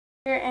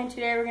And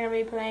today we're going to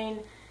be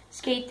playing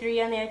Skate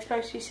 3 on the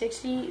Xbox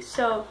 360.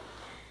 So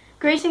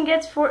Grayson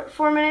gets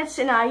 4 minutes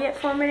and I get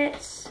 4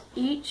 minutes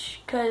each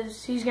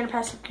because he's going to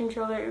pass the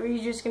controller.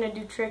 He's just going to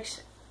do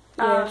tricks.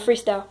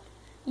 Freestyle.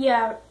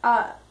 Yeah,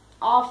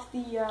 off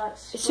the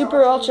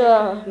Super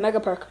Ultra Mega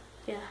Park.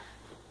 Yeah.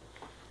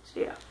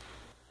 So yeah.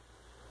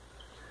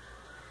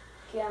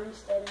 Okay, I'm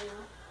steady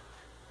now.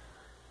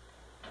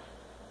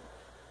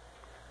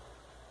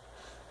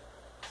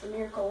 It's a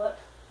miracle whip.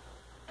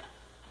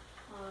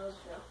 Oh, that was a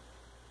fail.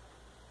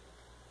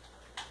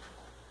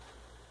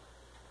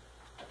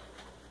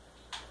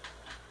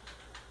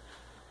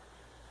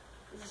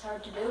 This is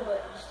hard to do,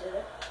 but I just did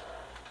it.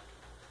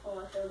 Oh,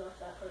 I failed off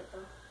that part though.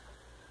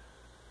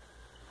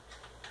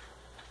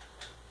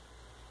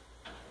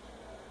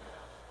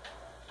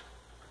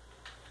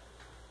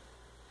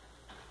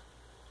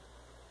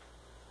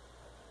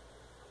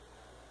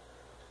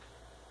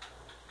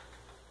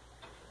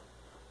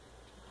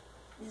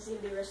 This is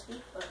gonna be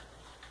risky, but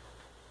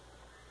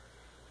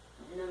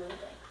no, I'm dead.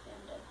 Yeah,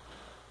 I'm dead.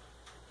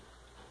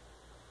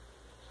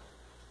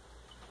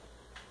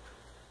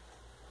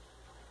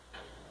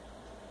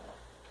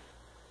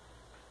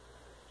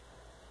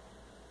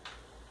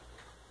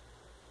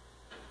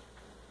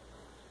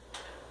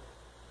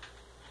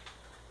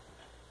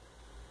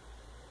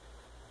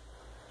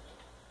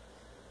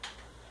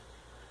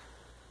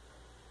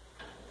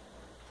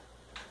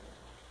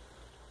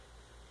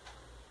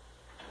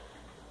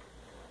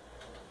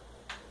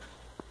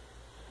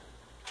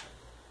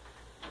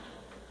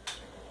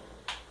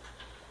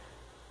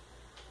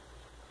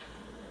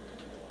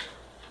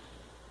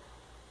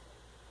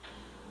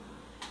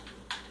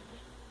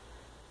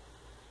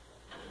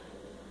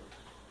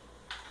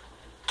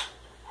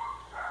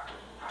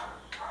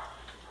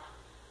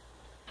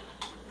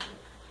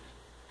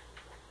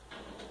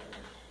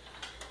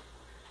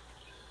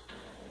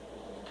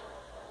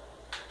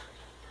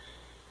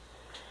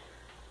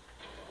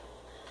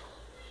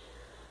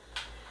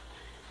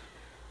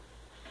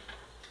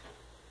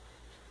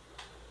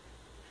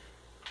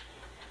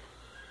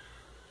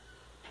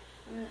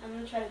 I'm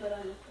gonna try to go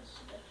down the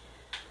first a bit.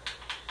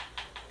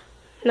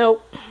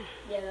 Nope.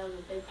 Yeah, that was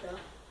a big fail.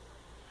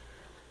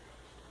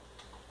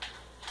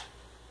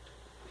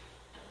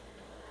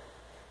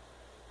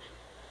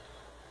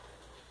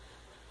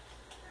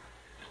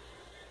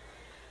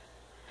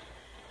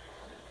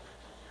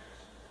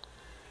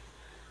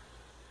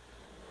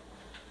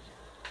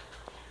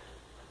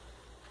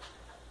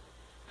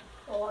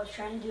 Oh, I was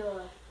trying to do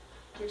a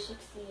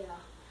 360.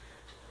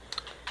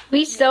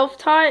 We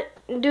self-taught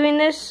doing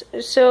this,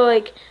 so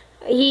like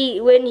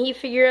when he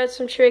figured out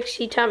some tricks,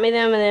 he taught me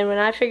them, and then when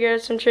I figured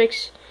out some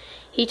tricks,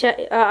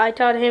 I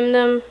taught him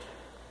them.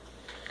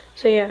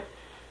 So yeah,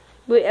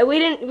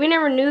 we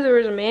never knew there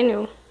was a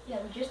manual. Yeah,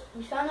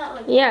 we found out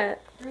like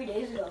 3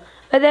 days ago.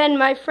 But then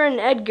my friend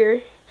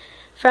Edgar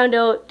found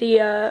out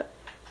the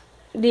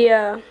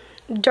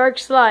dark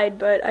slide,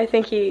 but I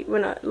think he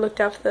looked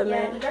up the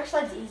the dark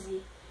slide's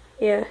easy.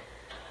 Yeah.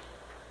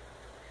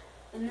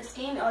 In this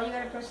game, all you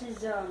gotta press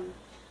is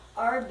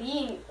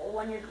RB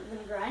when you're in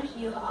the grind.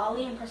 You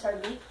ollie and press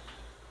RB.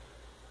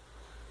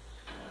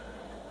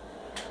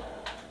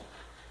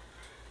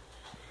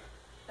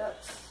 I'm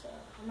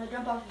gonna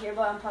jump off here,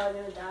 but I'm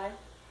probably gonna die.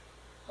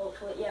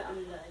 Hopefully, yeah,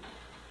 I'm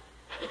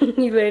dead.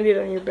 You landed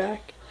on your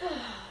back.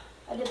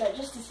 I did that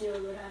just to see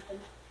what would happen.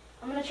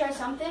 I'm gonna try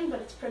something,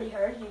 but it's pretty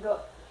hard. You go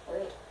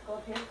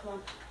up here. Come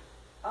on.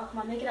 Oh,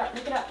 come on, make it up.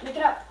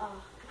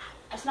 Oh,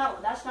 that's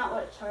not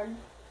what it's hard.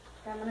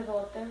 Okay, I'm gonna go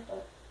up there,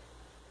 but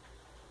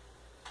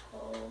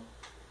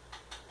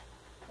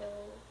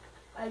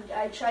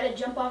I try to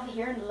jump off of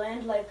here and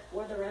land like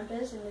where the ramp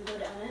is, and then go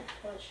down it.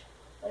 Watch,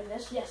 like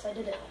this. Yes, I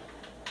did it.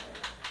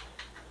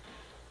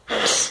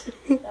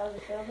 That was a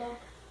fail though.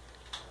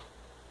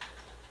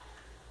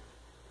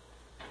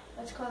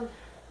 That's called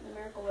the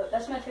miracle whip.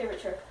 That's my favorite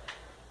trick.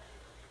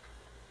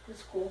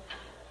 It's cool.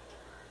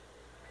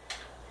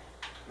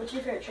 What's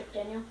your favorite trick,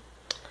 Daniel?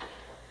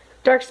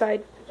 Dark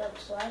side. Dark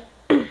slide.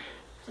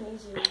 It's an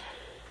easy one.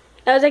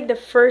 That was like the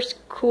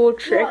first cool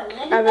trick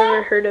I've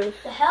ever heard of.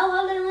 The hell?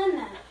 How did I land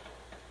that?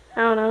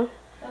 I don't know.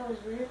 That was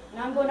weird.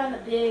 Now I'm going down the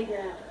big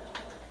ramp.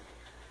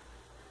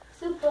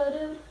 Super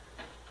dude.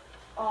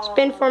 It's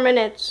been 4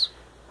 minutes.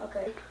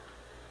 Okay.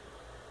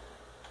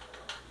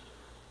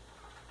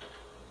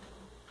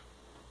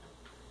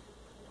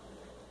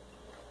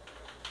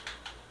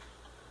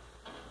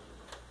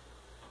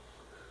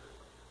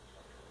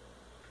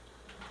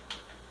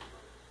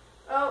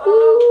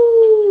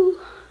 Ooh.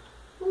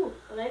 Ooh,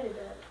 I landed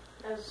that.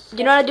 Do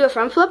you know how to do a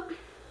front flip?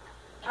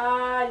 No,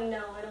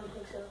 I don't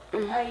think so.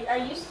 I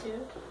used to.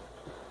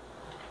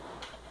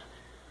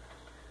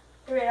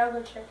 Wait, I'll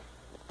go check.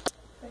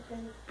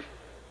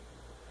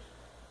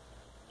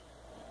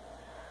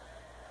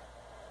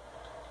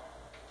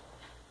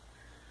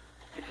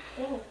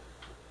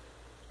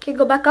 Okay,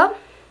 go back up.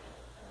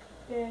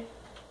 Yeah.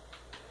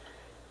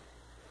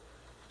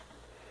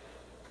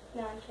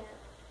 No, I can't.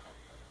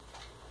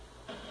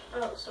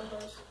 Oh, so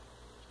close.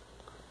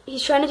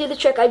 he's trying to do the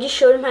trick. I just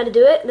showed him how to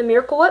do it. The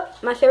miracle whip,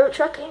 my favorite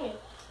trick.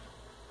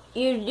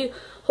 You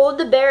hold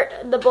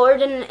the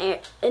board in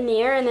the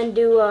air and then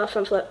do a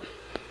front flip.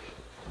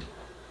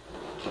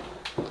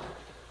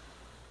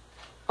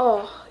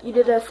 Oh, you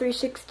did a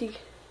 360.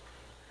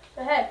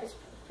 The heck? It's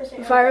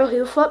pressing Viral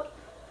heel flip.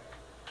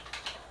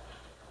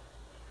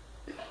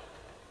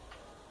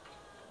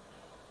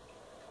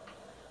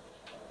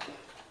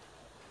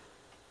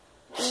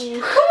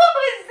 What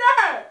was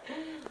that?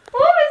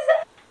 What was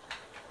that?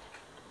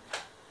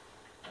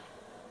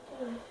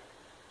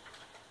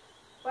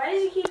 Why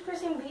does he keep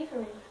pressing B for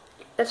me?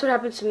 That's what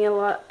happens to me a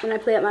lot when I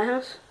play at my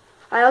house.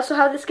 I also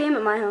have this game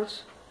at my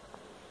house.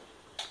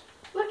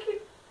 Look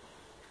at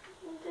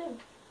thing.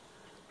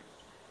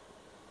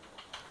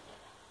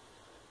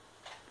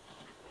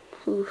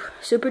 Ooh,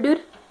 super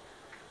dude.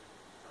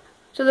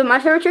 So my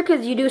favorite trick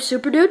is you do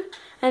super dude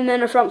and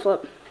then a front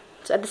flip.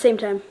 It's at the same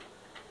time.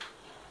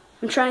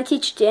 I'm trying to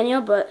teach Daniel,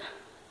 but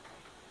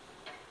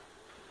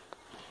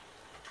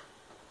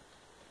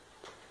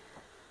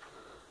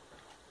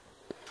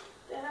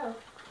The hell?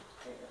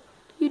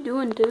 you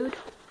doing, dude?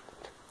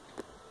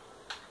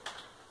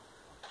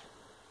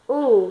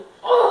 Ooh.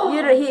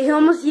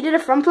 He did a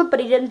front flip, but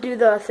he didn't do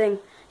the thing.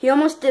 He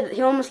almost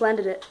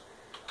landed it.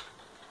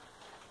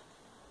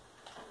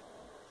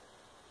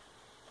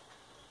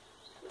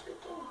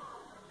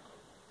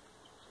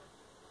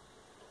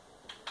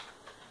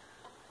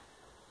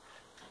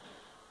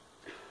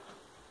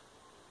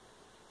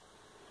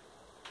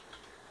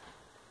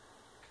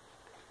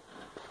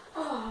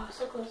 Oh,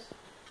 so close.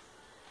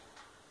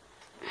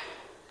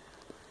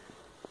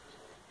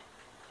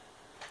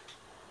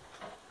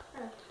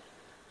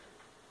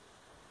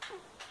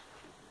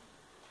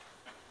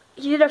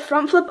 He did a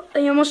front flip.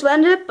 He almost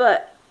landed it,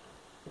 but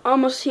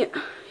almost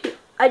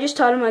I just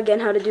taught him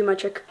again how to do my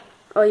trick.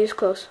 Oh, he was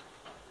close.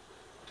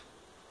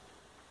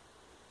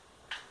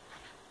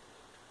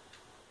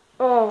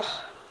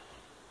 Oh.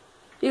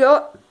 You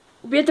go.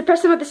 We have to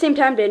press them at the same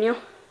time, Daniel.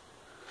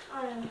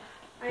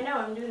 I know,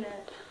 I'm doing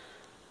that.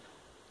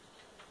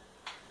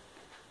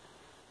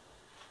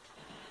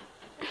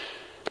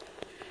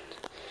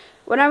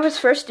 When I was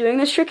first doing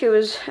this trick,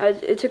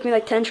 it took me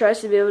like 10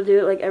 tries to be able to do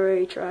it like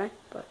every try.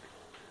 But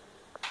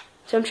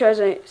sometimes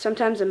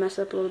I mess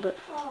up a little bit.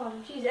 Oh,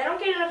 jeez, I don't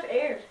get enough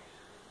air.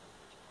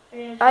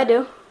 I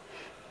do.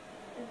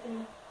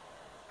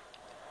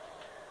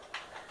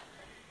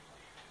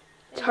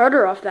 It's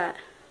harder off that.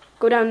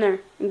 Go down there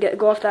and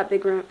go off that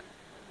big ramp.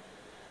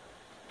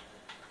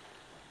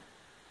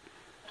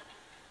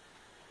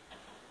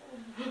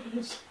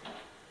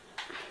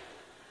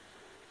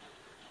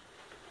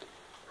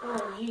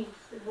 Oh, jeez,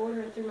 the board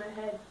went through my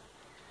head.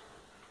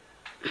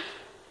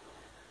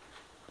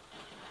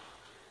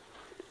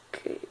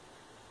 Okay.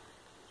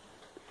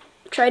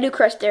 Try to do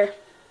crest there.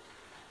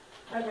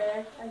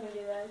 Okay, I can do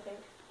that,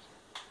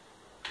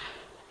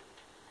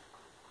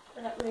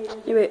 I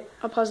think. Wait,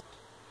 I'll pause.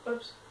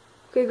 Oops.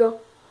 Okay, go.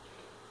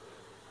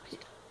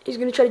 He's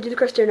gonna try to do the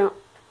crest there now.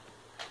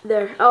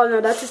 There. Oh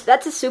no, that's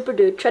a super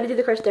dude. Try to do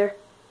the crest there.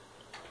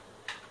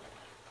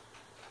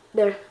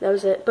 There, that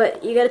was it.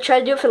 But you gotta try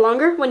to do it for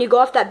longer. When you go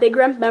off that big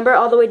ramp, remember,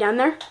 all the way down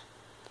there?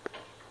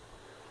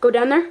 Go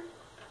down there.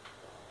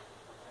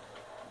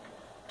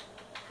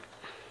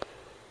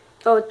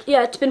 Oh,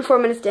 yeah, it's been 4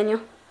 minutes, Daniel.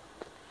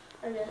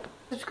 Okay.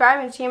 Subscribe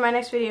and see you in my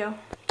next video.